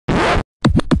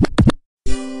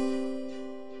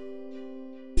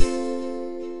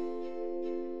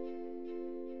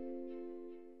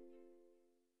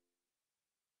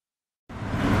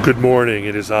Good morning,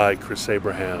 it is I, Chris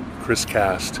Abraham, Chris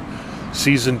Cast,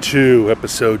 Season 2,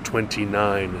 Episode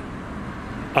 29.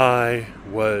 I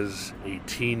was a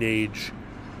teenage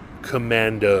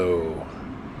commando.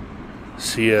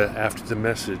 See ya after the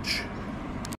message.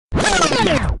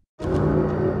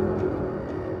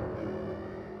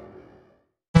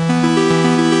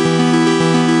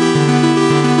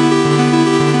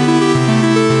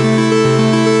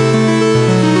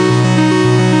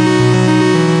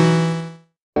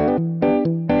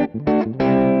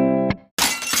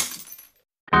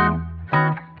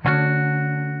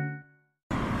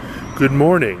 Good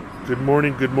morning, good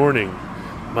morning, good morning.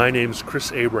 My name's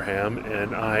Chris Abraham,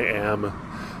 and I am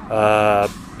a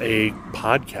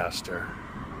podcaster.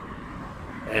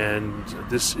 And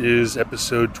this is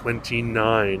episode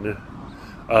 29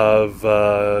 of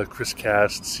Chris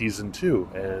Cast Season 2.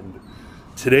 And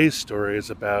today's story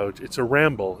is about, it's a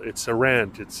ramble, it's a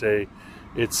rant, I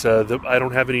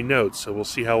don't have any notes, so we'll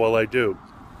see how well I do.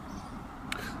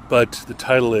 But the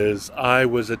title is, I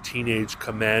Was a Teenage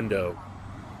Commando.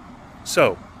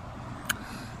 So,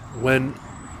 when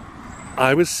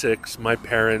I was 6, my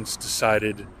parents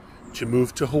decided to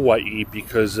move to Hawaii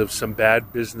because of some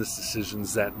bad business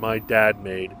decisions that my dad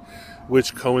made,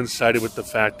 which coincided with the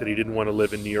fact that he didn't want to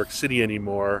live in New York City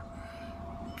anymore,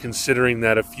 considering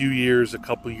that a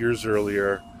couple years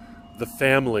earlier, the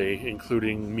family,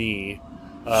 including me,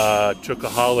 took a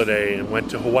holiday and went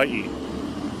to Hawaii.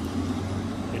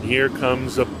 And here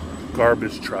comes a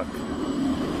garbage truck.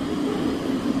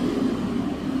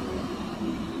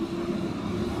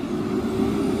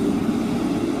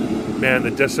 Man,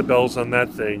 the decibels on that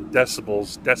thing,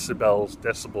 decibels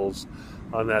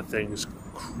on that thing is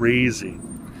crazy.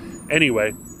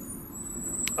 Anyway,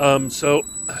 so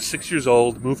 6 years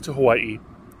old, moved to Hawaii.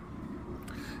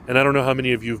 And I don't know how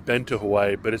many of you have been to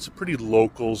Hawaii, but it's a pretty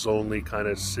locals only kind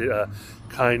of state.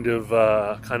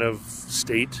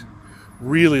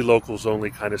 Really locals only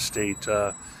kind of state.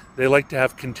 They like to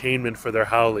have containment for their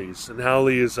haoles. And haole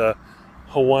is a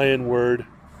Hawaiian word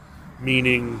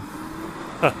meaning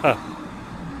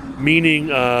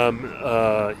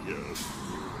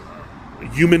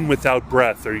human without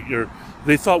breath,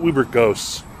 they thought we were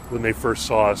ghosts when they first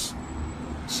saw us.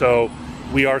 So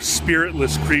we are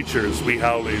spiritless creatures, we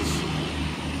haoles.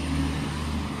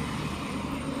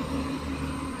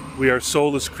 We are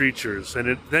soulless creatures, and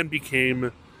it then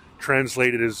became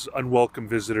translated as unwelcome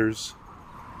visitors,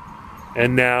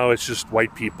 and now it's just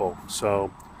white people.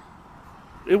 So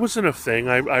it wasn't a thing.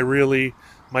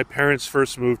 My parents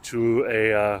first moved to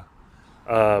a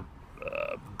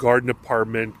garden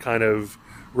apartment, kind of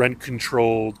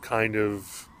rent-controlled kind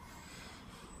of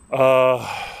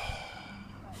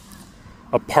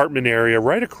apartment area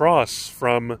right across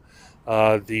from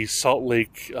the Salt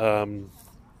Lake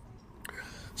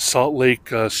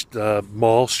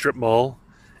mall, strip mall,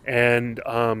 and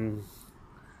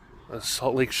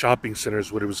Salt Lake Shopping Center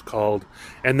is what it was called,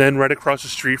 and then right across the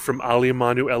street from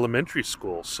Aliamanu Elementary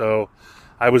School. So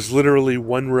I was literally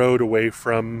one road away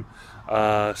from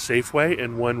Safeway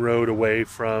and one road away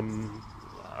from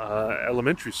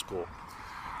elementary school.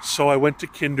 So I went to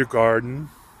kindergarten,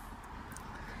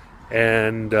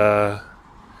 and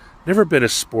never been a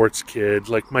sports kid.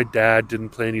 Like, my dad didn't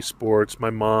play any sports, my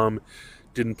mom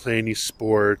didn't play any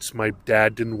sports, my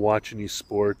dad didn't watch any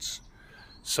sports.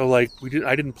 So I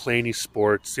didn't play any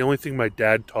sports. The only thing my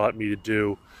dad taught me to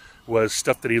do was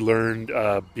stuff that he learned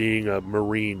being a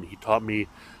Marine. He taught me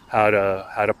how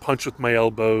to punch with my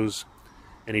elbows,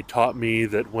 and he taught me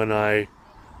that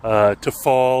to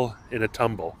fall in a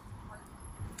tumble.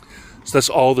 So that's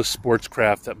all the sports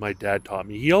craft that my dad taught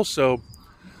me. He also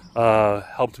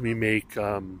helped me make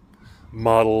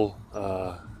model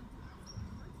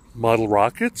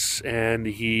rockets, and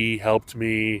he helped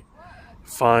me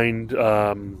find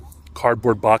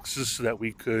cardboard boxes so that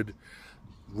we could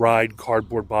ride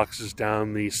cardboard boxes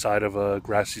down the side of a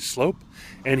grassy slope.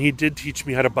 And he did teach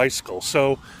me how to bicycle.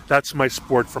 So that's my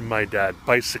sport from my dad,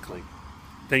 bicycling.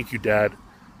 Thank you, Dad.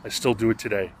 I still do it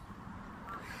today.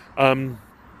 And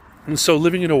so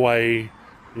living in Hawaii,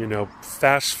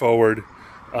 fast forward,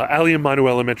 Aliamanu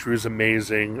Elementary was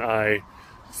amazing. I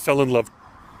fell in love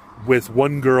with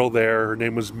one girl there. Her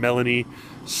name was Melanie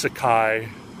Sakai,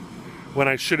 when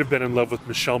I should have been in love with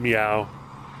Michelle Meow.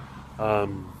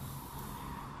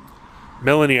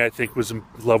 Melanie, I think, was in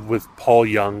love with Paul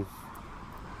Young.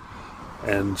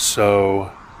 And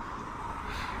so,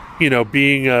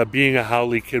 being a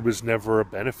haole kid was never a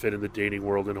benefit in the dating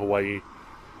world in Hawaii.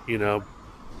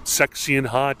 Sexy and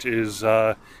hot is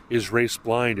race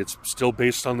blind. It's still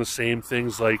based on the same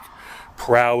things like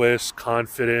prowess,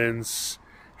 confidence,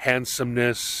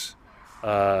 handsomeness,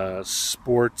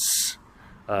 sports,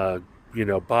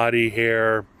 body,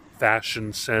 hair,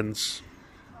 fashion sense,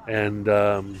 and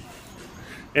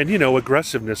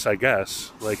aggressiveness, I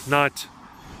guess. Like, not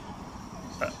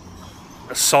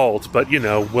assault, but,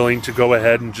 willing to go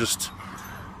ahead and just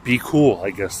be cool.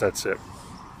 I guess that's it.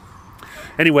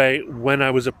 Anyway, when I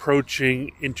was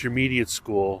approaching intermediate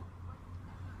school,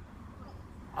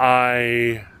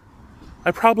 I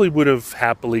probably would have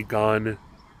happily gone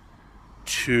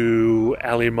to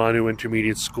Alemanu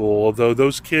Intermediate School, although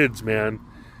those kids, man,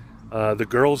 the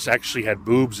girls actually had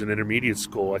boobs in intermediate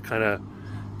school. It kind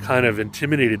of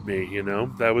intimidated me,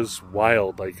 That was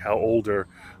wild, like how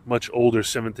much older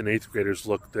 7th and 8th graders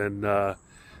looked than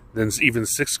even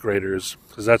 6th graders,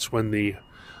 because that's when the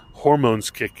hormones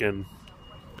kick in.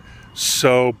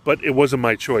 So, but it wasn't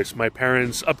my choice. My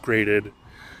parents upgraded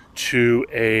to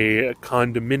a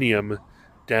condominium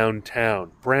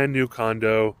downtown. Brand new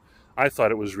condo. I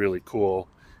thought it was really cool.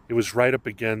 It was right up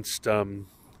against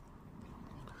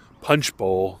Punch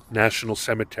Bowl National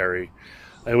Cemetery.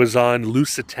 It was on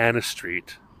Lusitana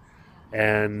Street.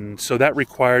 And so that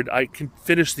required, I can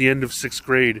finish the end of 6th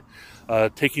grade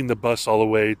taking the bus all the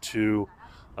way to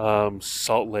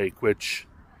Salt Lake, which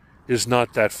is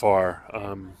not that far.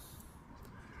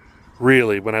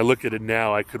 Really, when I look at it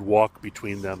now, I could walk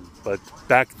between them. But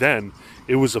back then,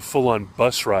 it was a full-on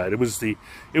bus ride. It was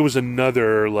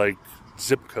another, like,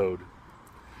 zip code.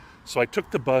 So I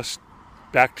took the bus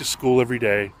back to school every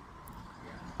day.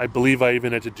 I believe I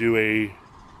even had to do a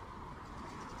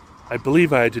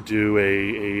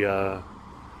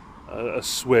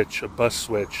switch, a bus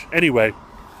switch. Anyway,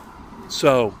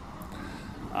 so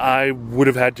I would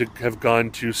have had to have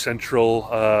gone to Central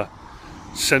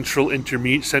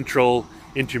Intermediate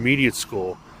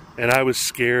School, and I was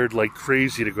scared like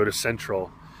crazy to go to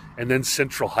Central. And then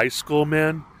Central High School,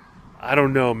 man, I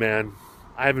don't know, man.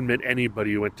 I haven't met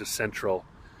anybody who went to Central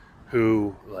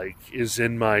who, like, is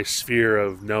in my sphere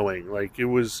of knowing. Like, it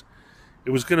was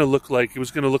gonna look like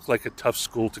a tough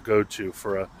school to go to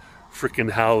for a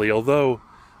frickin' haole. Although,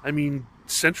 I mean,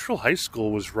 Central High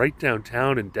School was right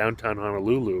downtown in downtown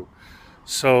Honolulu,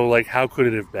 so, like, how could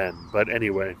it have been? But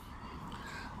anyway,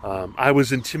 I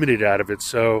was intimidated out of it,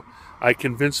 so I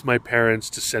convinced my parents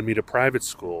to send me to private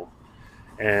school.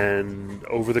 And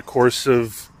over the course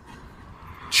of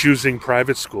choosing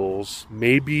private schools,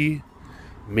 maybe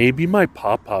my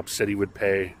pop said he would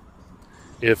pay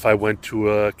if I went to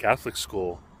a Catholic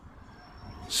school.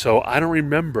 So I don't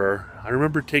remember. I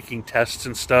remember taking tests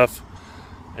and stuff,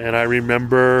 and I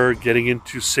remember getting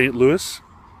into St. Louis,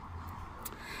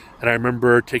 and I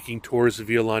remember taking tours of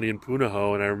Iolani and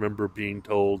Punahou, and I remember being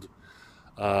told,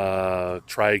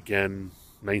 try again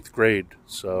 9th grade.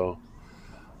 So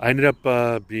I ended up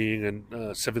being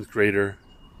a 7th grader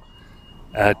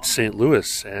at St.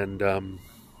 Louis, and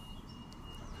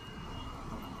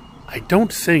I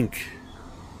don't think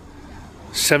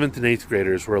 7th and 8th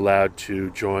graders were allowed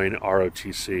to join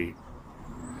ROTC.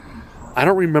 I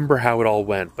don't remember how it all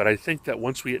went, but I think that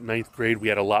once we hit 9th grade, we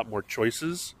had a lot more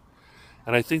choices.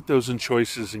 And I think those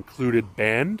choices included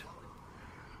band,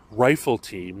 rifle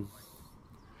team,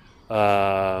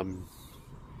 PE,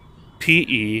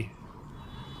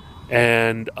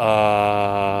 and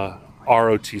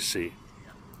ROTC.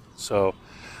 So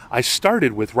I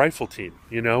started with rifle team,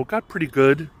 got pretty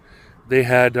good. They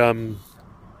had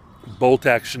bolt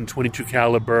action 22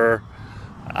 caliber.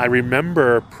 I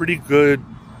remember pretty good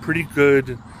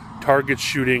target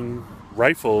shooting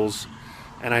rifles,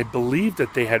 and I believe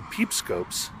that they had peep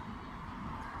scopes,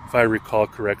 if I recall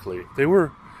correctly. They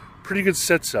were pretty good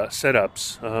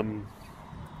setups.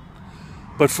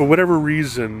 But for whatever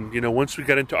reason, once we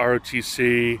got into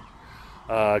ROTC,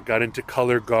 got into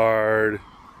color guard,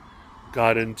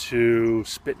 got into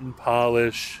spit and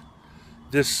polish,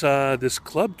 this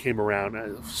club came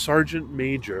around, Sergeant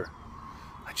Major.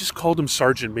 I just called him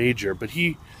Sergeant Major, but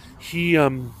he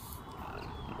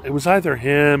it was either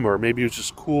him, or maybe it was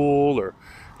just cool, or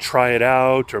try it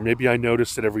out, or maybe I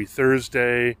noticed that every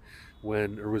Thursday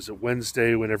or was it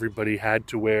Wednesday, when everybody had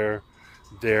to wear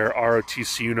their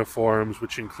ROTC uniforms,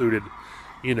 which included,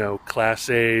 Class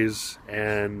A's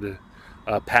and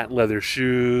patent leather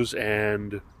shoes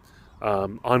and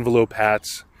envelope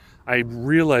hats. I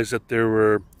realized that there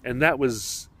were, and that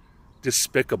was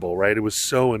despicable, right? It was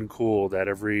so uncool that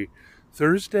every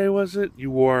Thursday, was it, you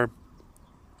wore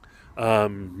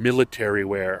military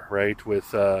wear, right?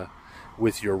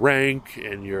 With your rank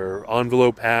and your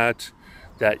envelope hat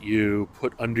that you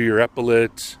put under your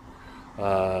epaulet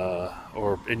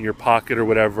or in your pocket or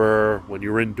whatever when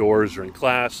you were indoors or in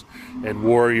class, and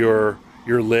wore your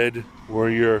lid, wore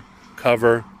your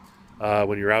cover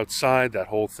when you're outside, that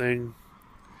whole thing.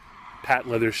 patent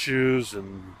leather shoes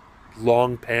and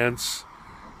long pants.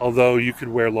 Although you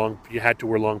had to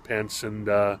wear long pants and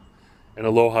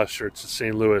aloha shirts in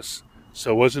St. Louis,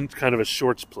 so it wasn't kind of a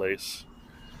shorts place.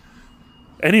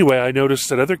 Anyway, I noticed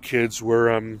that other kids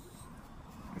were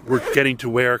getting to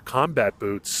wear combat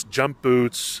boots, jump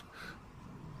boots,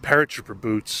 paratrooper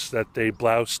boots that they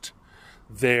bloused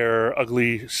their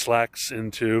ugly slacks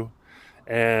into,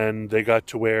 and they got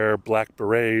to wear black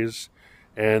berets,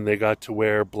 and they got to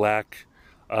wear black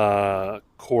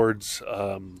cords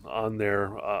on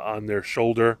their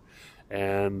shoulder,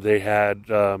 and they had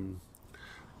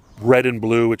red and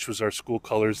blue, which was our school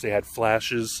colors. They had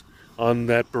flashes on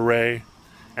that beret,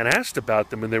 and I asked about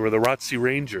them, and they were the JROTC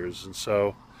Rangers, and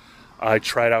so I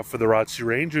tried out for the JROTC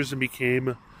Rangers and became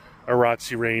a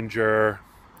JROTC Ranger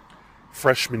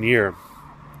freshman year.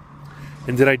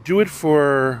 And did I do it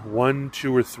for 1,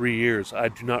 2, or 3 years? I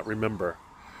do not remember.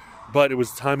 But it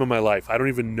was the time of my life. I don't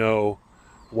even know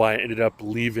why I ended up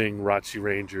leaving JROTC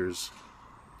Rangers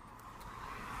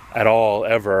at all,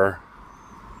 ever.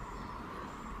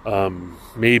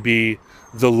 Maybe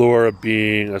the lure of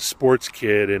being a sports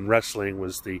kid and wrestling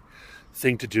was the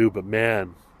thing to do, but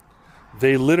man,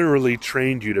 they literally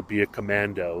trained you to be a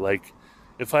commando. Like,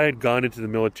 if I had gone into the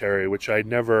military, which I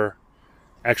never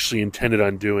actually intended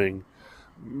on doing,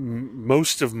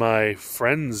 most of my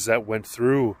friends that went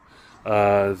through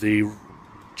the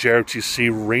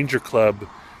JROTC Ranger Club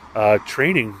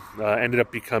training ended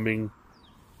up becoming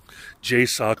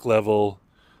JSOC level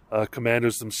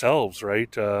commandos themselves,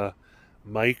 right?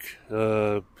 Mike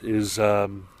is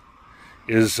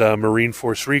Marine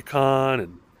Force Recon,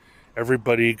 and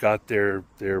everybody got their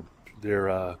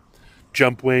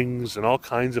jump wings and all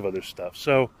kinds of other stuff.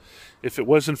 So if it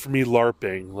wasn't for me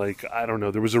LARPing, like, I don't know,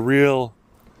 there was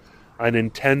an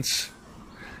intense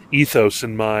ethos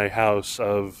in my house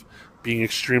of being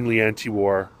extremely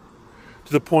anti-war,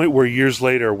 to the point where years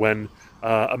later, when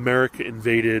America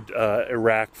invaded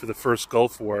Iraq for the first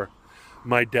Gulf War,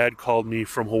 my dad called me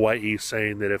from Hawaii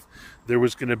saying that if there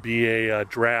was going to be a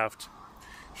draft,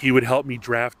 he would help me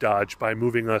draft dodge by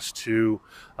moving us to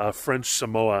French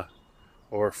Samoa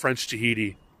or French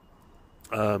Tahiti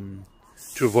to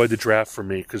avoid the draft for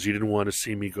me, because he didn't want to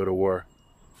see me go to war.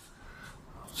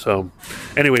 So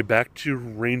anyway, back to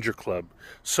Ranger Club.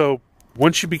 So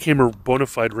once you became a bona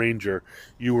fide Ranger,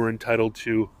 you were entitled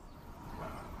to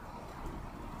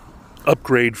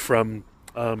upgrade from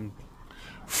the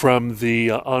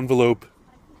envelope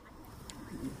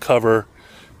cover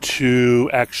to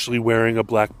actually wearing a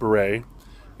black beret.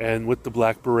 And with the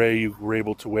black beret, you were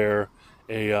able to wear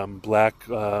a black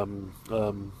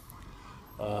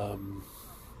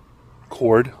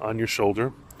cord on your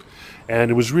shoulder.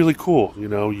 And it was really cool. You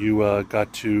know, you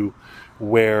got to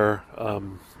wear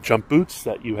jump boots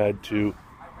that you had to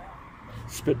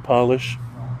spit polish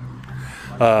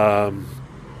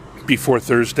before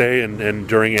Thursday and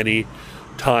during any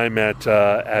time at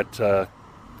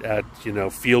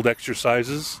field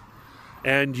exercises.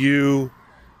 And you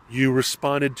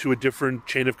responded to a different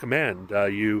chain of command.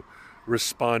 You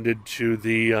responded to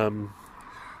the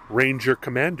Ranger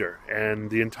commander, and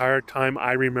the entire time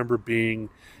I remember being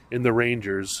in the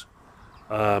Rangers,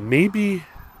 maybe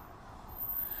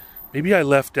I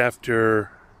left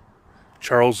after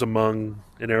Charles Among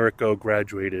and Eric O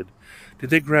graduated. Did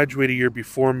they graduate a year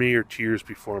before me or 2 years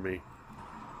before me?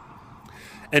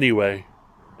 Anyway,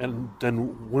 and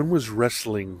then when was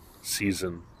wrestling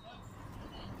season?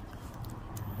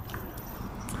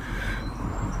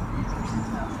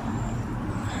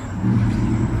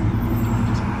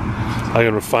 I'm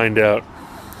gonna find out.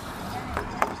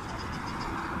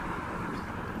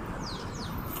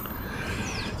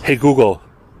 Hey Google,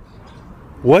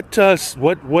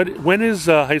 when is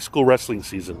high school wrestling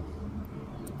season?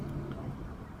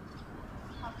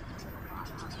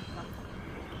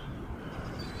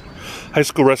 High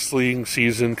school wrestling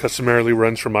season customarily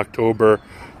runs from October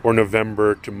or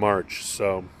November to March.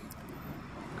 So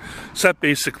that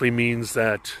basically means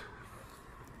that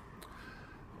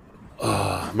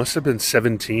must have been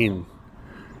 17.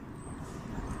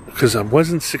 Because I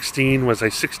wasn't 16. Was I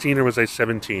 16 or was I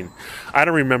 17? I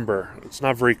don't remember. It's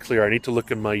not very clear. I need to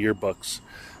look in my yearbooks.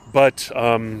 But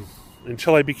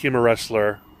until I became a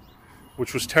wrestler,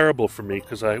 which was terrible for me,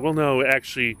 because it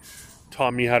actually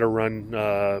taught me how to run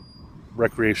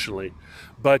recreationally.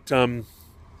 But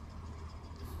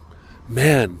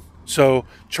man, so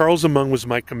Charles Among was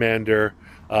my commander.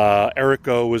 Eric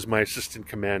O was my assistant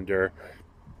commander.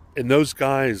 And those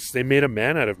guys, they made a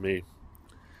man out of me.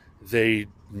 They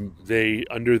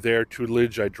under their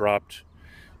tutelage, I dropped,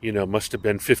 must have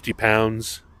been 50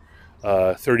 pounds,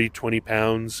 30, 20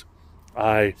 pounds.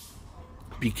 I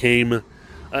became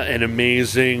an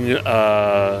amazing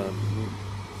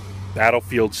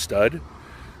battlefield stud.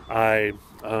 I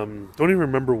don't even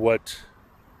remember what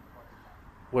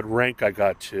rank I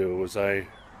got to. Was I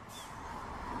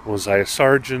a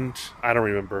sergeant? I don't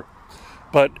remember.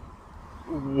 But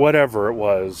whatever it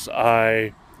was,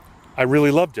 I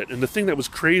really loved it. And the thing that was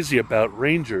crazy about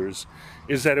Rangers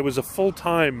is that it was a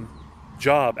full-time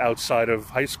job outside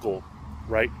of high school,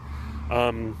 right?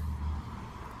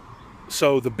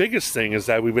 So the biggest thing is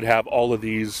that we would have all of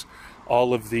these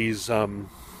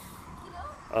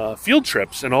field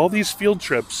trips, and all these field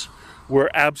trips were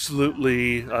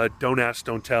absolutely don't ask,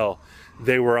 don't tell.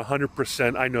 They were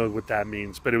 100%. I know what that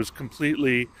means, but it was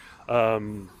completely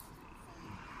the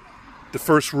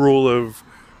first rule of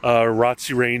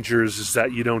ROTC Rangers is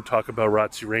that you don't talk about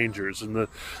ROTC Rangers. And the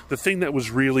thing that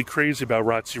was really crazy about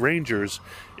ROTC Rangers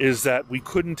is that we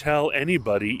couldn't tell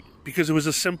anybody, because it was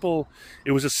a simple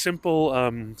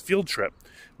field trip.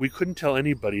 We couldn't tell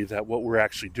anybody that what we're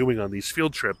actually doing on these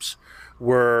field trips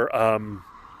were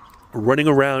running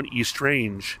around East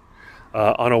Range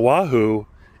on Oahu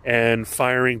and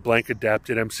firing blank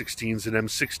adapted M16s and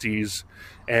M60s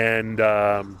and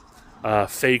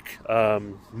fake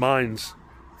mines,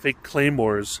 fake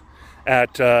claymores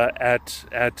at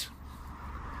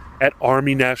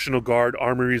Army National Guard,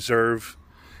 Army Reserve,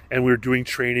 and we were doing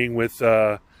training with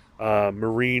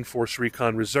Marine Force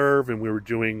Recon Reserve, and we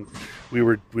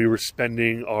were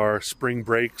spending our spring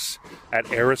breaks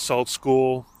at Air Assault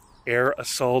School. Air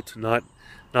Assault, not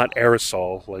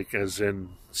aerosol, like as in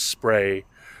spray,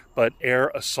 but Air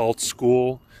Assault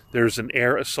School. There's an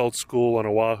Air Assault School on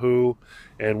Oahu,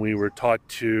 and we were taught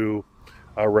to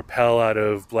rappel out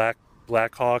of Black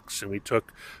Hawks, and we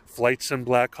took flights in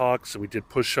Black Hawks, and we did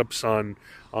push-ups on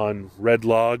red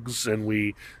logs, and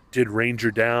we did Ranger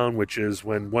Down, which is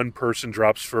when one person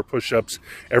drops for push-ups,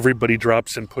 everybody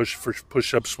drops and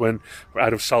push-ups when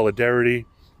out of solidarity.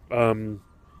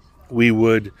 We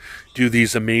would do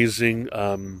these amazing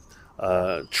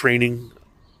training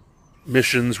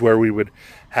missions where we would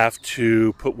have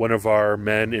to put one of our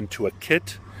men into a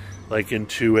kit, like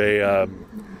into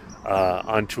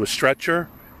onto a stretcher,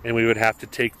 and we would have to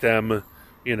take them,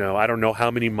 I don't know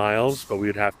how many miles, but we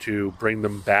would have to bring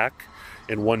them back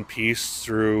in one piece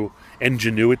through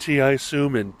ingenuity, I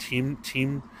assume, and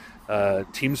teamsmanship.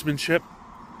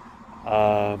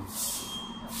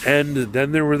 And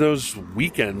then there were those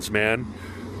weekends, man,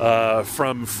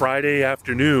 from Friday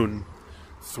afternoon,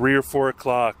 3 or 4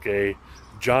 o'clock, a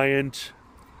giant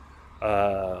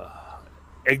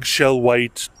eggshell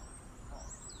white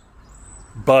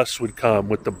bus would come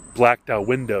with the blacked out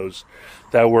windows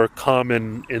that were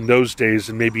common in those days,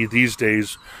 and maybe these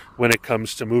days when it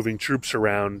comes to moving troops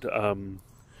around,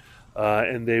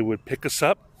 and they would pick us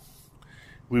up.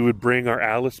 We would bring our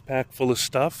Alice pack full of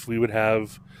stuff. We would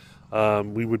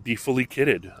be fully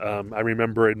kitted. I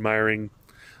remember admiring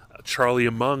Charlie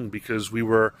Among, because we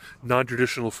were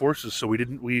non-traditional forces, so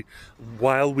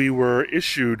while we were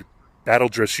issued battle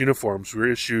dress uniforms, we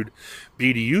were issued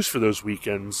BDUs for those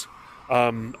weekends.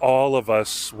 All of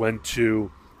us went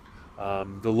to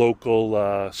the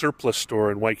local surplus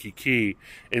store in Waikiki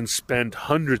and spent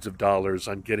hundreds of dollars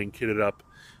on getting kitted up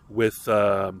with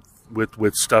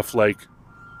stuff like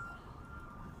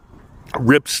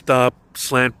ripstop,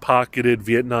 slant-pocketed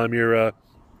Vietnam era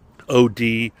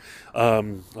OD,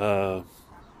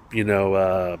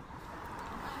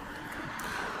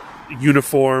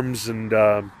 uniforms and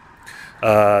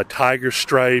tiger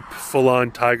stripe,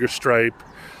 full-on tiger stripe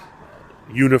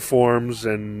uniforms,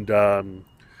 and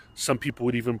some people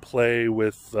would even play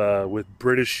with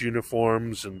British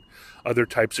uniforms and other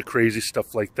types of crazy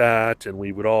stuff like that. And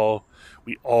we all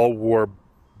wore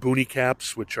boonie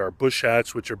caps, which are bush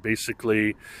hats, which are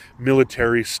basically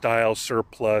military style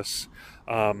surplus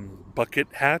bucket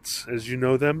hats, as you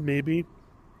know them maybe.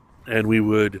 And we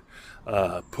would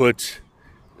put,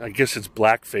 I guess it's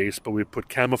blackface, but we'd put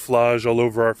camouflage all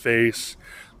over our face,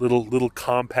 little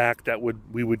compact that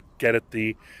we would get at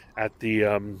the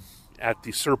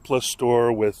surplus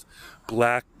store with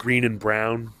black, green, and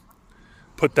brown.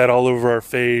 Put that all over our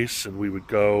face, and we would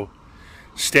go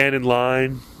stand in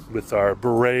line with our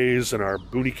berets and our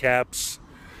boonie caps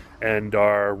and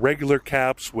our regular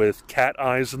caps with cat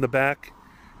eyes in the back.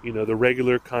 The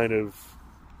regular kind of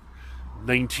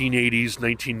 1980s,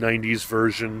 1990s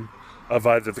version of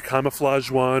either the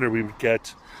camouflage one, or we would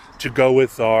get, to go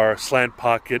with our slant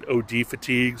pocket OD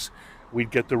fatigues, we'd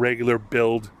get the regular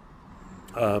build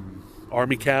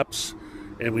army caps,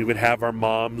 and we would have our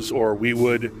moms, or we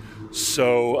would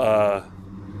sew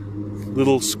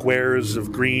little squares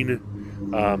of green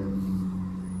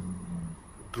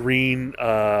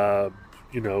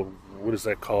what is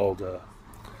that called?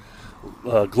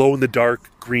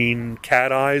 Glow-in-the-dark green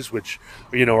cat eyes, which,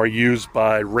 are used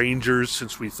by rangers.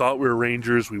 Since we thought we were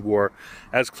rangers, we wore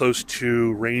as close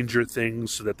to ranger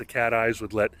things so that the cat eyes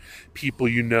would let people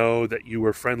that you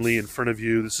were friendly in front of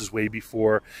you. This is way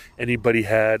before anybody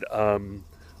had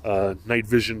night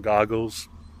vision goggles.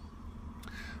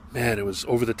 Man, it was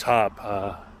over the top.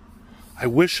 I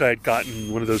wish I had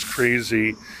gotten one of those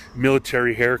crazy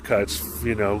military haircuts,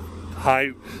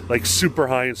 high, like super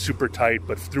high and super tight,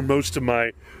 but through most of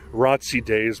my JROTC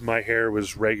days, my hair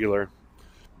was regular.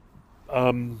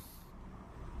 What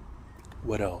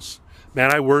else?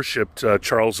 Man, I worshipped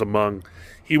Charles Among.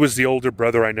 He was the older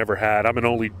brother I never had. I'm an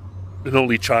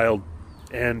only child,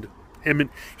 and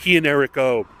he and Eric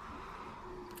O.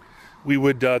 We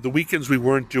would the weekends we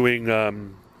weren't doing.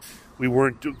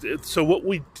 So what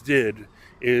we did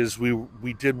is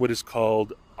we did what is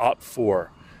called Op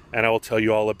 4. And I will tell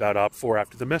you all about Op 4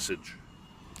 after the message.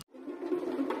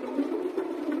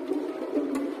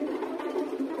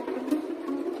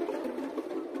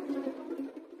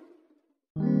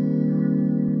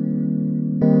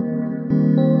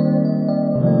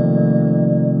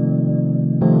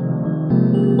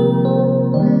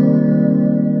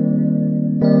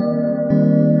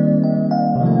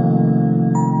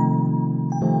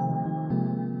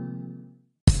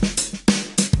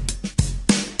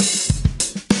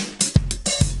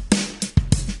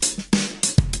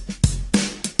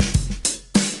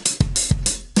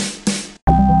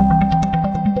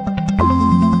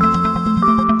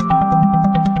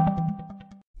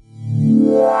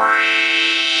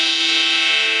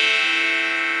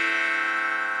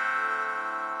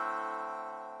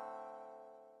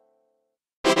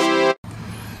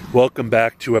 Welcome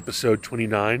back to episode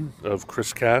 29 of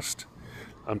Chriscast.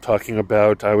 I'm talking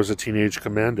about I was a teenage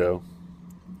commando.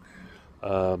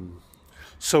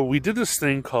 So we did this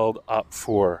thing called Op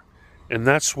 4, and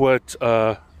that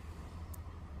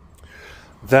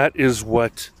is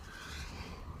what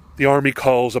the Army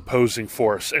calls opposing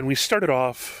force. And we started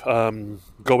off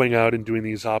going out and doing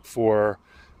these Op 4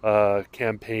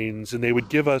 campaigns, and they would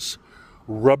give us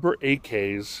rubber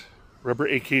AKs, rubber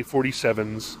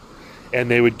AK-47s, and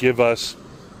they would give us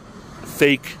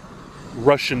fake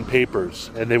Russian papers,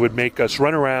 and they would make us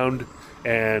run around,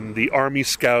 and the Army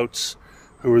scouts,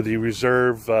 who were the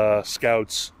reserve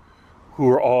scouts, who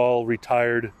were all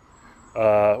retired,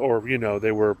 or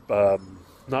they were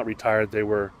not retired. They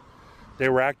were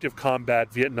active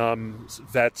combat Vietnam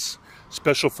vets,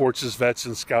 special forces vets,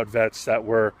 and scout vets that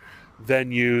were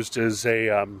then used as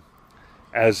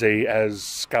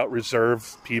scout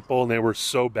reserve people, and they were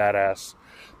so badass.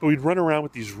 But we'd run around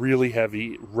with these really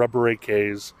heavy rubber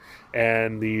AKs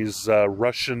and these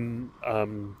Russian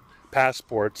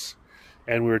passports,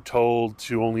 and we were told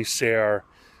to only say our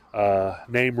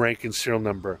name, rank, and serial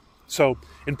number. So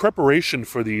in preparation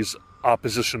for these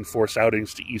opposition force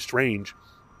outings to East Range,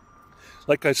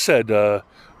 like I said,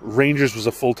 Rangers was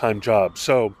a full-time job.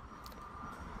 So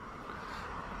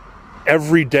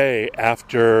every day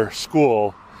after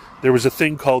school, there was a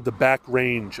thing called the back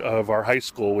range of our high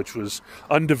school, which was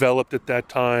undeveloped at that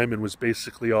time and was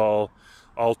basically all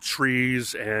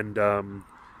trees, and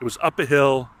it was up a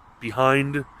hill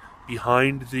behind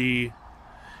the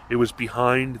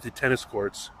tennis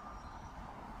courts.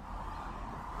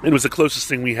 It was the closest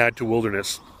thing we had to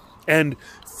wilderness. And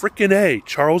frickin' A,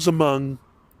 Charles Among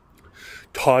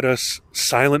taught us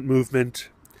silent movement.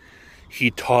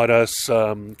 He taught us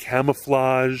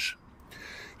camouflage.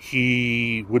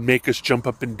 He would make us jump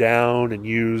up and down and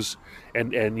use and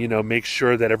make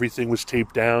sure that everything was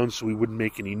taped down so we wouldn't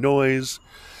make any noise.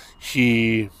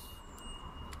 He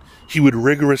would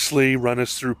rigorously run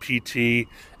us through PT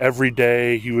every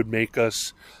day. He would make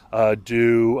us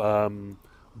do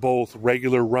both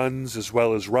regular runs as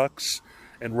well as rucks.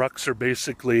 And rucks are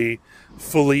basically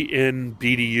fully in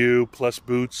BDU plus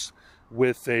boots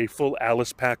with a full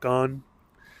Alice pack on.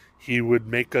 He would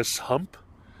make us hump,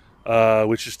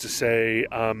 which is to say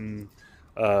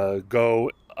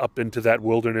go up into that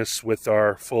wilderness with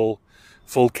our full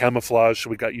camouflage, so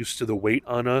we got used to the weight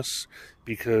on us,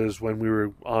 because when we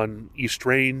were on East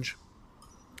Range,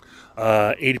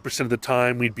 80% of the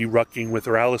time we'd be rucking with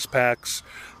our Alice packs,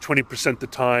 20% of the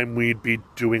time we'd be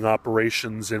doing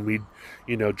operations, and we'd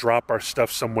drop our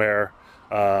stuff somewhere,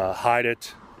 hide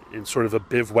it in sort of a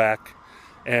bivouac,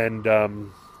 and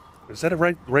is that a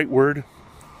right word?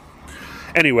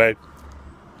 Anyway,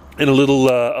 in a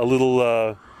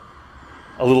little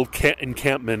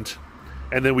encampment,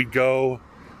 and then we'd go.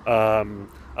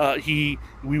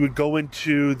 We would go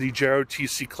into the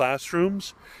JROTC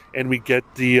classrooms, and we'd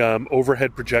get the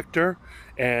overhead projector,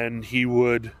 and he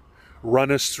would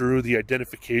run us through the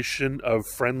identification of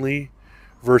friendly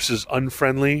versus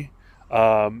unfriendly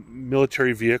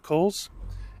military vehicles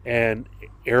and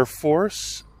Air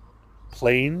Force,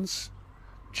 planes,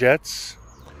 jets,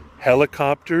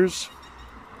 helicopters.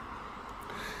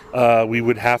 We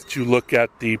would have to look at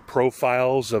the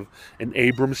profiles of an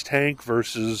Abrams tank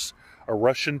versus a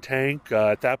Russian tank.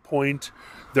 At that point,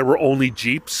 there were only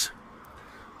Jeeps.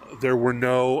 There were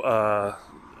no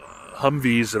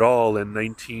Humvees at all in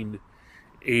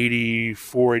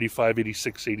 1984, 85,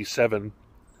 86, 87.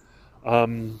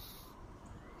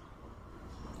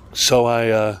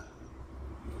 So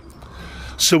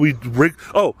we'd rig.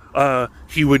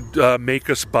 He would make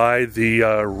us buy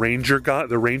the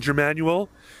Ranger manual,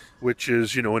 which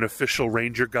is, you know, an official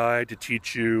Ranger guide to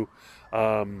teach you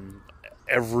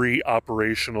every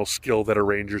operational skill that a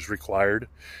Ranger's required,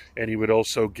 and he would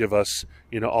also give us,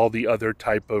 you know, all the other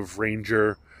type of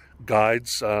Ranger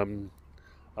guides,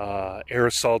 air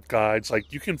assault guides.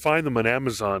 Like, you can find them on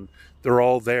Amazon. They're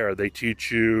all there. They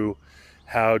teach you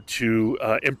how to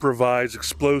improvise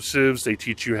explosives. They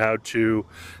teach you how to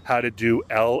do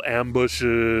L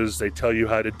ambushes. They tell you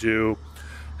how to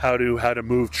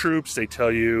move troops. They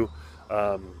tell you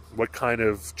what kind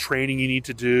of training you need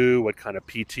to do, what kind of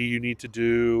PT you need to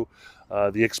do,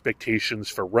 the expectations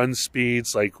for run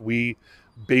speeds. Like, we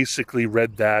basically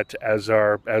read that as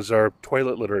our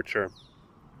toilet literature.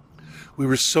 We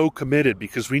were so committed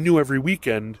because we knew every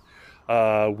weekend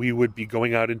we would be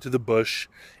going out into the bush,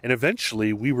 and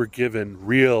eventually we were given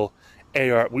real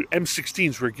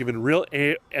M16s. We were given real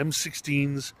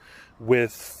M16s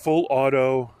with full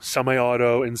auto,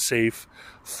 semi-auto, and safe.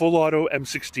 Full auto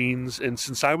M16s, and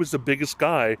since I was the biggest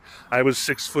guy, I was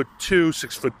 6'2",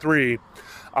 6'3",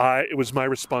 it was my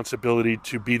responsibility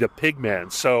to be the pig man.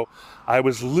 So I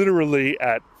was literally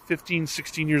at 15,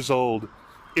 16 years old,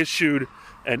 issued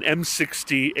an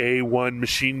M60A1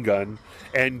 machine gun,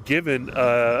 and given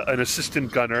an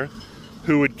assistant gunner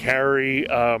who would carry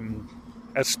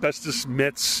asbestos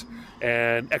mitts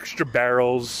and extra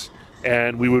barrels,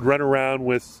 and we would run around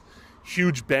with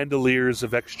huge bandoliers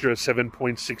of extra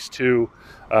 7.62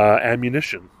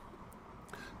 ammunition.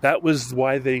 That was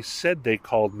why they said they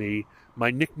called me.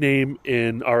 My nickname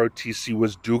in ROTC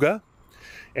was Duga,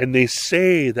 and they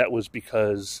say that was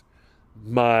because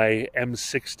my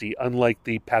M60, unlike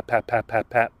the pap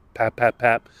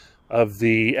of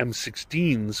the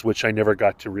M16s, which I never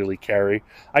got to really carry.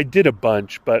 I did a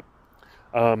bunch, but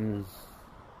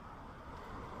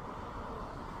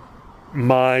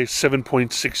my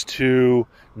 7.62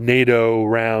 NATO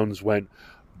rounds went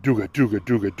Duga, Duga,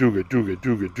 Duga, Duga, Duga,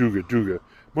 Duga, Duga, Duga.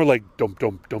 More like dump,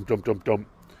 dump, dump, dump, dump, dump.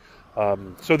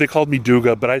 So they called me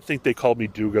Duga, but I think they called me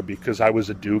Duga because I was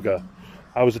a Duga.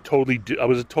 I was a total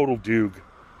Doog.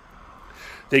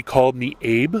 They called me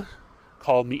Abe,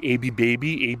 called me Abby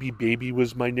Baby. Abby Baby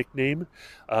was my nickname.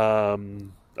 Brosif,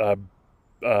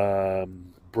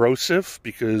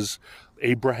 because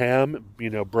Abraham, you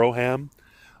know, Broham.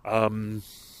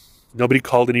 Nobody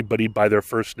called anybody by their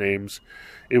first names.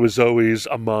 It was always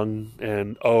Among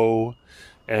and O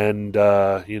and,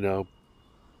 you know,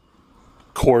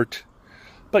 Court.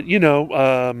 But, you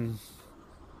know,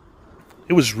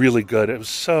 it was really good. It was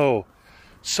so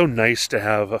nice to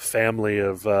have a family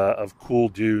of cool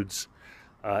dudes.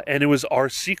 And it was our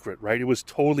secret, right? It was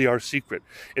totally our secret.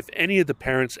 If any of the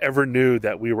parents ever knew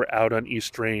that we were out on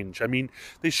East Range, I mean,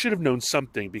 they should have known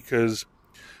something, because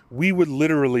we would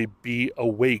literally be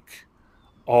awake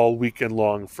all weekend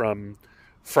long from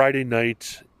Friday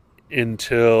night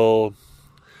until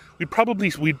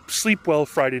we'd sleep well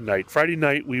Friday night. Friday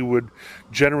night we would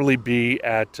generally be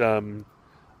at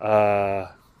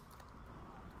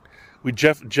we'd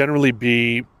generally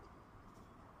be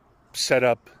set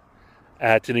up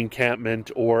at an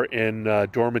encampment or in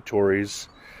dormitories,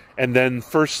 and then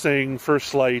first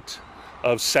light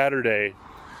of Saturday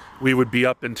we would be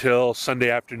up until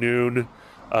Sunday afternoon.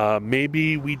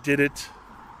 Maybe we did it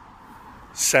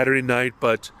Saturday night,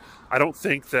 but I don't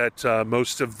think that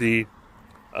most of the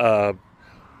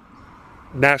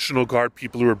National Guard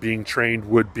people who are being trained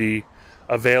would be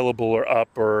available or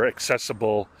up or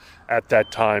accessible at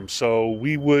that time. So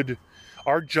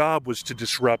our job was to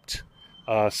disrupt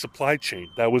supply chain.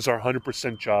 That was our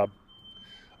 100% job.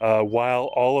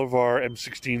 While all of our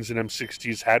M16s and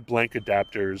M60s had blank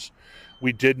adapters,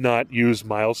 we did not use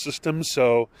mile systems,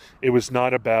 so it was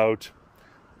not about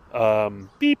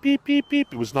beep, beep, beep, beep.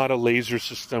 It was not a laser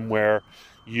system where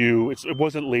it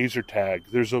wasn't laser tag.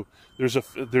 There's a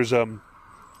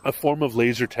form of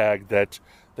laser tag that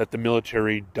the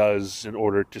military does in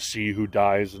order to see who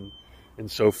dies and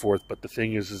so forth. But the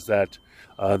thing is that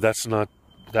that's not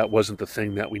wasn't the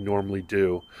thing that we normally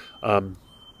do.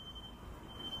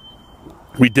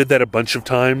 We did that a bunch of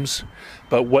times,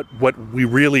 but what we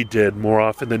really did more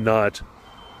often than not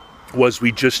was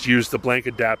we just used the blank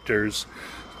adapters,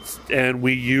 and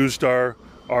we used our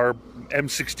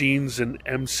M16s and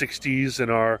M60s and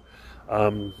our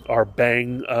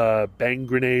bang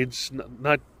grenades,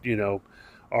 not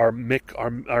our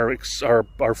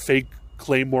fake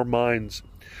Claymore mines,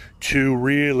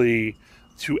 to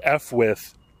F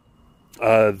with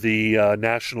the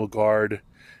National Guard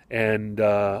and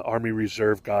Army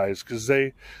Reserve guys, because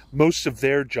most of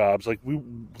their jobs,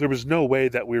 there was no way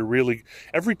that we were really,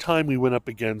 every time we went up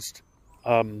against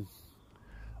the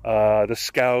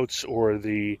scouts or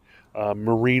the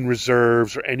Marine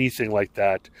Reserves or anything like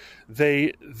that,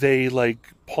 they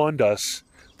pwned us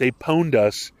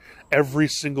every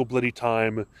single bloody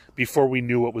time before we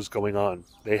knew what was going on.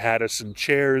 They had us in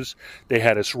chairs, they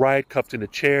had us riot cuffed into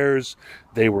chairs,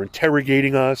 they were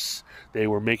interrogating us, they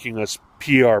were making us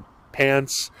pee our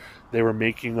pants, they were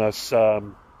making us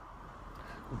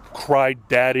cry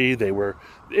daddy.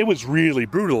 It was really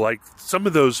brutal. Like, some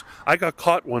of those, I got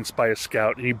caught once by a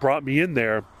scout, and he brought me in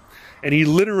there, and he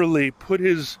literally put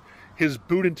his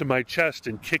boot into my chest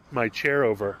and kicked my chair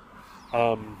over.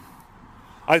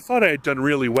 I thought I had done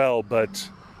really well, but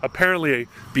apparently,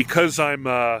 because I'm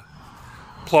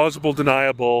plausible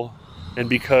deniable, and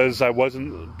because I was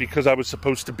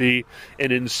supposed to be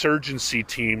an insurgency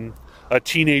team, a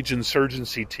teenage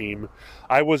insurgency team,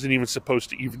 I wasn't even supposed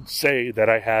to even say that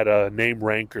I had a name,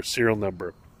 rank, or serial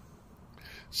number.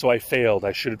 So I failed.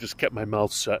 I should have just kept my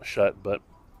mouth shut, but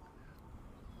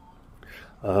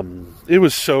it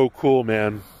was so cool,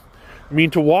 man. I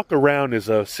mean, to walk around as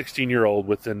a 16-year-old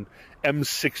with an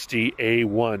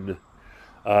M60A1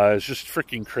 is just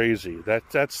freaking crazy.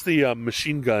 That's the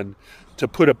machine gun, to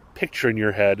put a picture in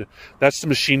your head. That's the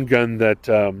machine gun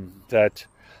that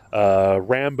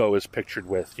Rambo is pictured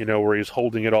with, where he's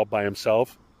holding it all by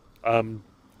himself.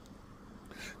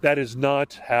 That is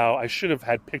not how I should have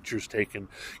had pictures taken.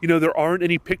 There aren't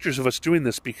any pictures of us doing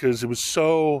this because it was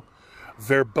so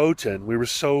verboten. We were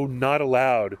so not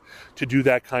allowed to do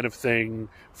that kind of thing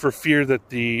for fear that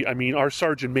our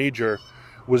sergeant major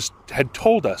had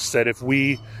told us that if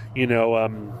we,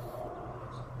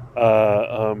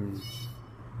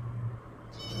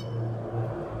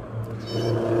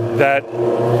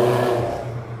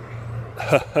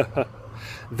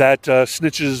 that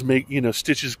snitches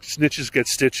get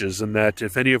stitches, and that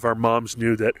if any of our moms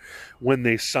knew that when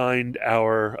they signed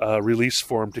our release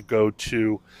form to go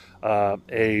to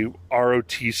a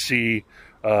ROTC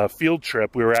field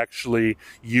trip, we were actually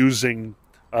using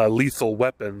lethal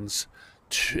weapons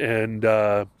and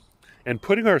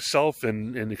putting ourselves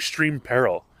in extreme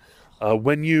peril.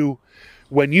 When you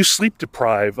sleep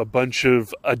deprive a bunch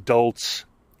of adults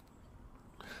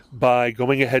by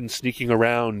going ahead and sneaking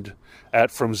around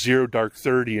from 0 dark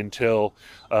 30 until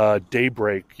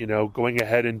daybreak, going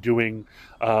ahead and doing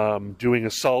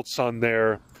assaults on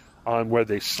where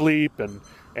they sleep,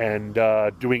 and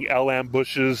doing L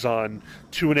ambushes on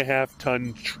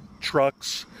 2.5-ton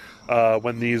trucks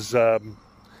when these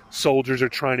soldiers are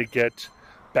trying to get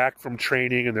back from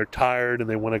training and they're tired and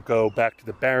they want to go back to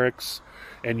the barracks,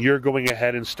 and you're going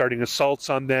ahead and starting assaults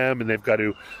on them, and they've got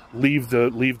to leave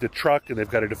the truck, and they've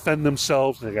got to defend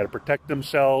themselves, and they've got to protect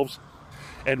themselves.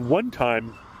 And one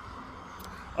time,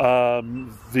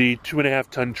 the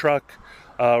 2.5-ton truck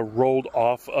rolled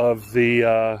off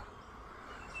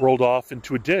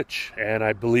into a ditch, and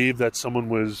I believe that someone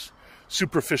was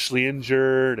superficially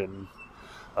injured, and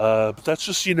but that's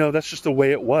just the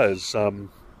way it was. One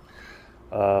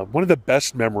of the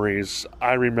best memories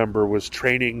I remember was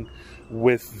training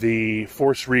with the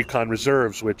Force Recon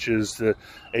Reserves, which is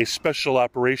a special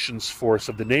operations force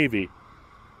of the Navy.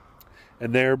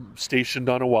 And they're stationed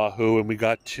on Oahu, and we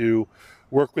got to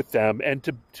work with them. And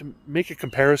to make a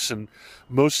comparison,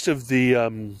 most of the...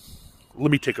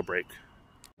 let me take a break.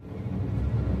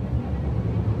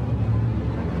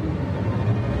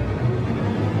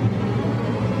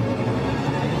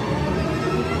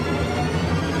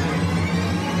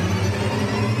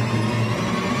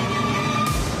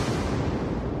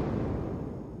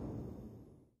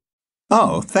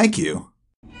 Oh, thank you.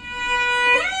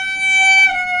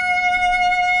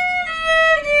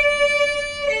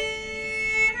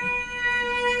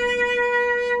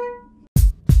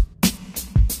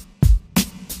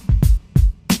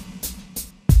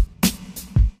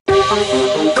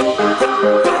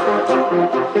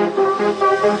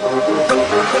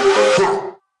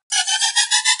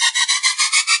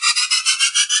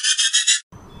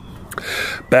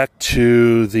 Back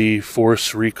to the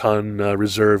Force Recon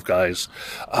Reserve guys.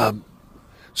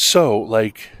 So,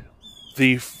 like,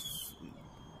 the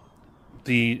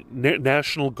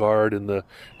National Guard and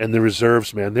the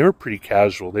reserves, man, they were pretty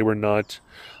casual. They were not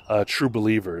true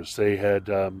believers. They had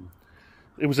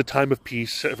it was a time of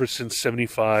peace ever since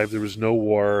 '75. There was no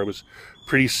war. It was a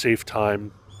pretty safe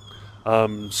time.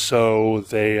 So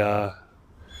they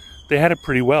had it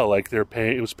pretty well. Like,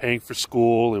 it was paying for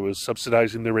school. It was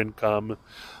subsidizing their income.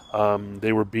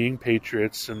 They were being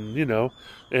patriots, and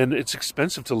and it's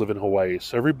expensive to live in Hawaii,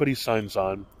 so everybody signs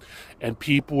on. And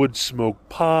people would smoke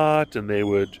pot, and they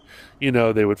would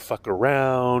fuck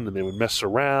around, and they would mess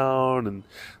around, and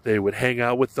they would hang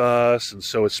out with us. And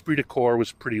so esprit de corps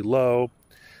was pretty low,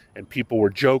 and people were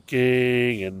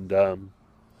joking, and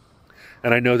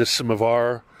I know that some of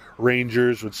our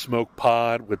Rangers would smoke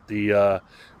pot with the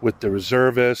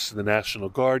reservists and the National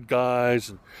Guard guys,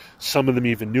 and some of them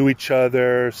even knew each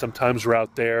other. Sometimes we're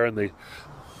out there, and the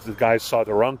guys saw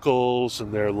their uncles,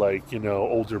 and they're like,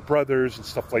 older brothers and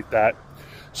stuff like that.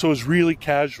 So it was really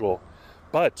casual,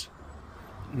 but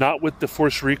not with the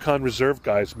Force Recon Reserve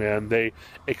guys, man. They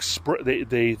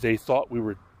thought we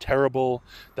were terrible.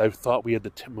 They thought we had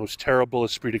the most terrible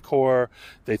esprit de corps.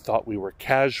 They thought we were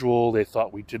casual. They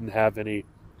thought we didn't have any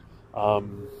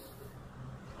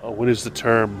what is the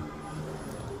term?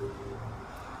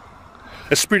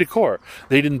 Esprit de corps.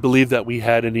 They didn't believe that we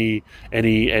had any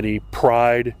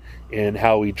pride in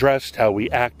how we dressed, how we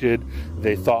acted.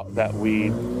 They thought that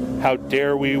how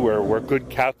dare we? We're good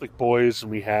Catholic boys,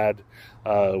 and we had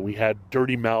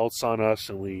dirty mouths on us,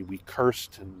 and we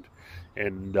cursed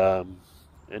and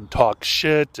talked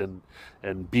shit and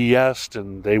BS'd,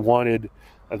 and they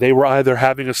were either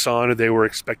having us on, or they were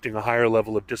expecting a higher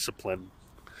level of discipline.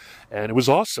 And it was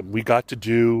awesome. We got to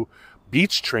do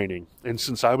beach training. And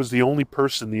since I was the only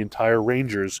person in the entire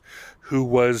Rangers who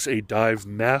was a dive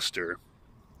master,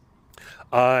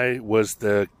 I was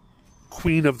the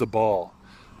queen of the ball.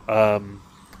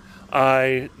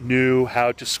 I knew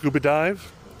how to scuba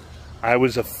dive. I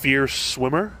was a fierce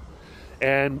swimmer.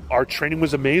 And our training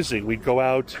was amazing. We'd go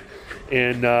out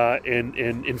in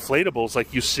inflatables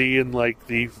like you see in, like,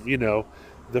 the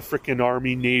frickin'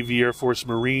 Army, Navy, Air Force,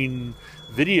 Marine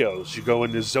videos. You go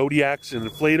into Zodiacs and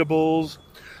inflatables.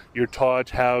 You're taught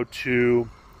how to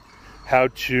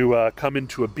come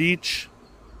into a beach,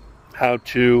 how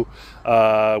to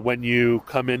when you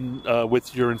come in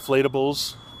with your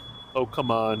inflatables. Oh,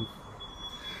 come on!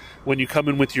 When you come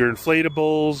in with your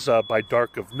inflatables by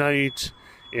dark of night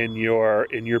in your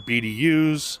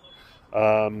BDUs,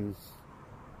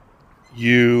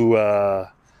 you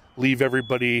leave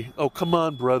everybody. Oh, come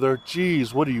on, brother!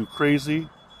 Jeez, what are you, crazy?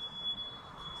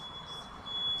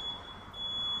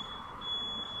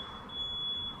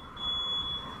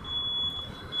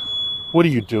 What are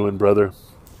you doing, brother?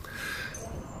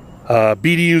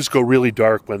 BDUs go really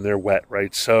dark when they're wet,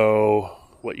 right? So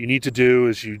what you need to do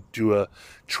is you do a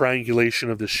triangulation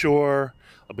of the shore,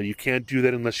 but you can't do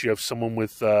that unless you have someone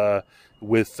with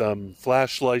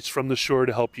flashlights from the shore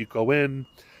to help you go in.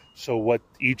 So what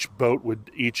each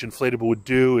inflatable would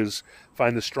do is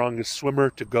find the strongest swimmer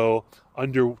to go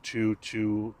under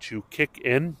to kick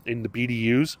in the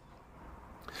BDUs.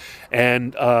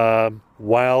 And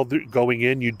while going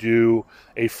in, you do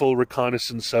a full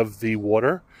reconnaissance of the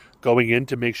water, going in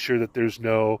to make sure that there's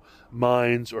no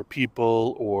mines or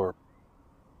people or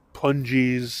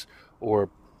pungies or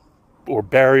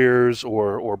barriers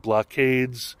or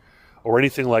blockades or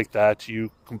anything like that.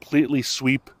 You completely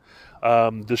sweep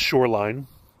the shoreline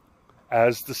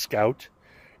as the scout,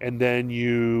 and then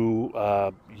you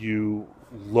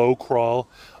low crawl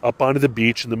up onto the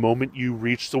beach. And the moment you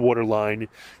reach the waterline,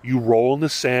 you roll in the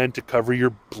sand to cover your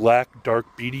black,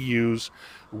 dark BDUs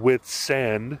with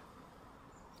sand,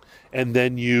 and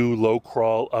then you low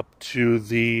crawl up to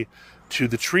the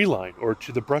tree line or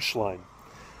to the brush line.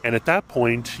 And at that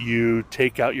point, you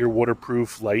take out your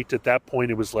waterproof light. At that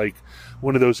point, it was like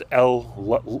one of those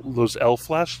L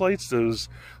flashlights, those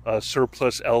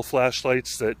surplus L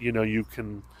flashlights that you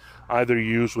can either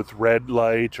use with red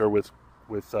light or with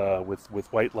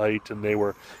white light, and they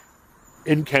were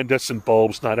incandescent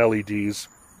bulbs, not LEDs.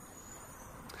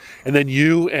 And then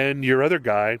you and your other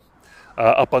guy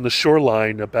up on the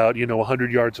shoreline, about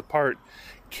 100 yards apart,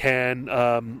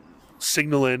 can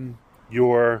signal in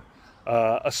your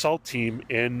assault team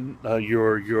in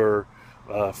your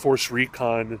Force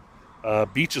Recon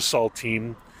beach assault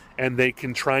team, and they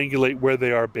can triangulate where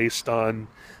they are based on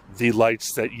the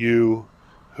lights that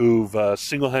who've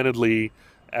single-handedly,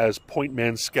 as point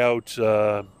man scout.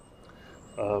 So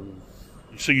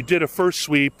you did a first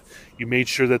sweep, You made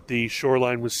sure that the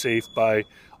shoreline was safe by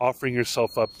offering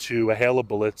yourself up to a hail of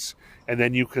bullets, and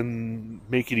then you can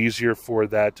make it easier for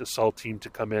that assault team to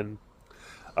come in,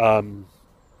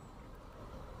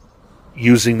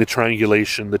 using the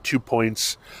triangulation, the 2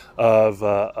 points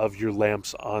of your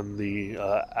lamps on the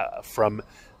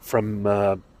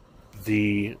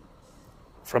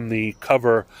from the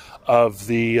cover of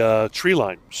the tree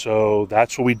line. So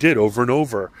that's what we did over and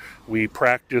over. We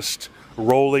practiced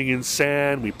rolling in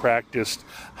sand. We practiced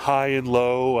high and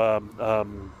low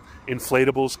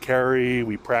inflatables carry.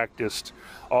 We practiced.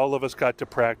 All of us got to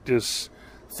practice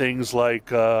things like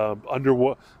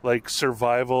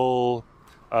survival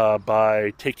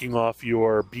by taking off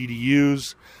your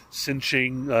BDUs,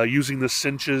 cinching, using the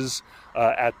cinches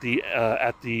at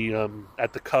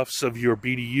the cuffs of your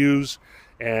BDUs,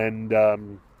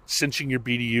 and cinching your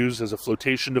BDUs as a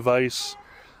flotation device.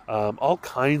 All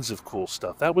kinds of cool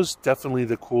stuff. That was definitely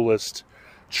the coolest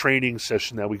training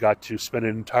session that we got to spend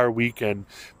an entire weekend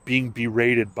being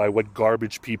berated by what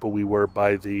garbage people we were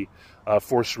by the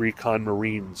Force Recon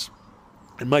Marines.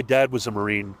 And my dad was a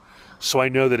Marine, so I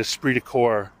know that esprit de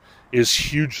corps is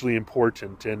hugely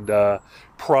important, and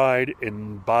pride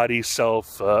in body,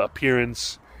 self,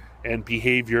 appearance, and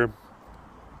behavior.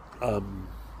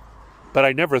 But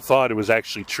I never thought it was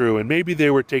actually true, and maybe they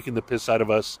were taking the piss out of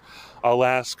us. I'll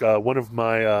ask one of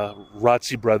my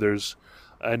JROTC brothers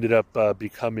ended up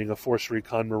becoming a Force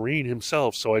Recon Marine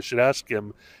himself, so I should ask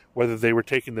him whether they were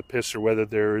taking the piss or whether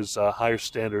there's higher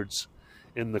standards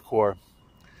in the Corps.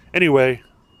 Anyway,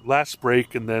 last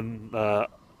break and then a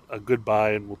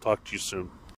goodbye, and we'll talk to you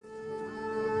soon.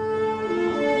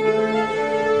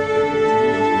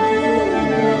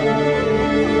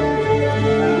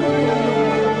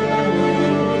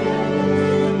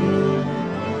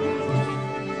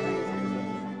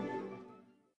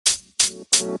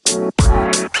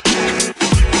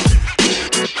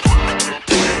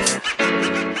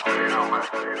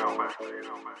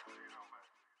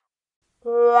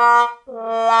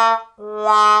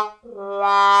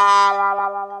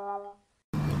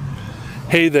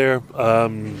 Hey there,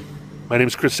 my name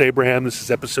is Chris Abraham. This is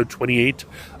episode 28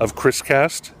 of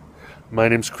ChrisCast. My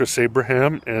name is Chris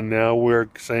Abraham, and now we're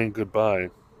saying goodbye.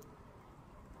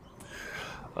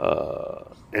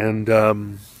 And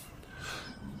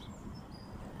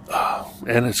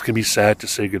it's going to be sad to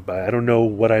say goodbye. I don't know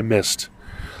what I missed.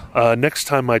 Next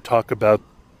time I talk about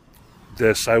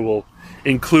this, I will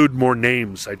include more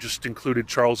names. I just included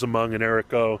Charles Among and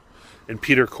Eric O. and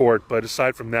Peter Court, but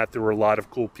aside from that, there were a lot of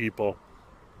cool people.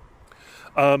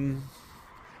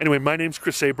 Anyway, my name's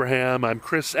Chris Abraham. I'm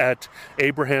Chris at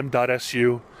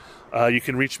abraham.su. You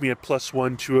can reach me at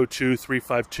 +1 202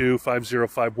 352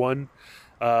 5051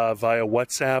 via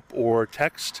WhatsApp or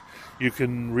text. You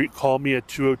can call me at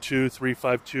 202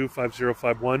 352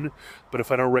 5051. But if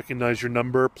I don't recognize your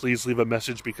number, please leave a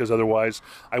message, because otherwise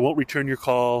I won't return your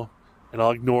call and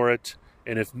I'll ignore it.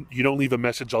 And if you don't leave a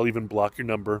message, I'll even block your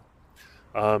number.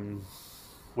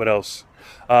 What else?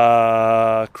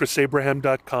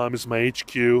 ChrisAbraham.com is my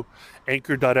HQ.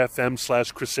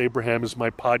 Anchor.fm/ChrisAbraham is my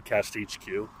podcast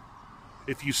HQ.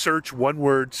 If you search one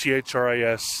word,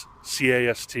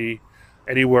 ChrisCast,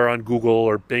 anywhere on Google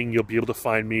or Bing, you'll be able to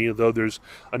find me, though there's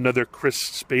another Chris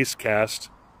Spacecast.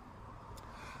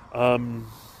 I'm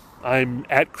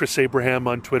at Chris Abraham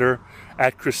on Twitter,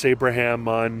 at Chris Abraham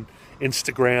on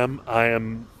Instagram. I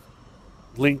am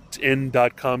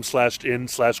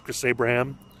linkedin.com/in/Chris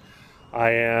Abraham.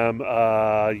 I am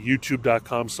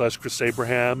youtube.com/Chris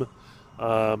Abraham.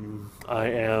 I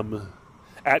am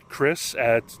at Chris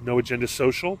at No Agenda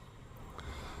Social.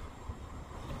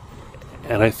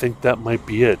 And I think that might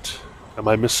be it. Am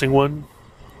I missing one?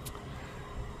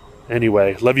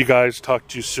 Anyway, love you guys. Talk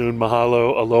to you soon.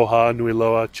 Mahalo, aloha, nui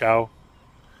loa, ciao.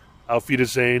 Auf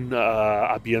Wiedersehen,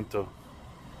 a biento.